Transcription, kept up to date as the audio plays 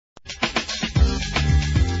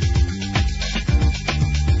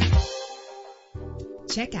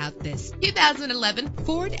Check out this 2011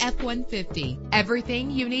 Ford F-150.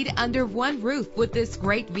 Everything you need under one roof with this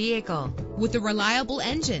great vehicle. With a reliable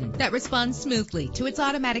engine that responds smoothly to its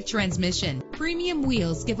automatic transmission, premium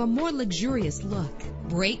wheels give a more luxurious look.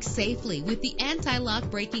 Brake safely with the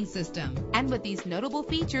anti-lock braking system. And with these notable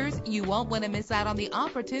features, you won't want to miss out on the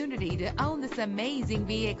opportunity to own this amazing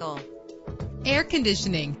vehicle. Air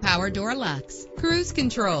conditioning, power door locks, cruise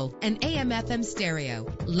control, and AM/FM stereo.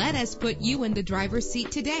 Let us put you in the driver's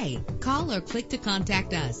seat today. Call or click to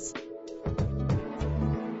contact us.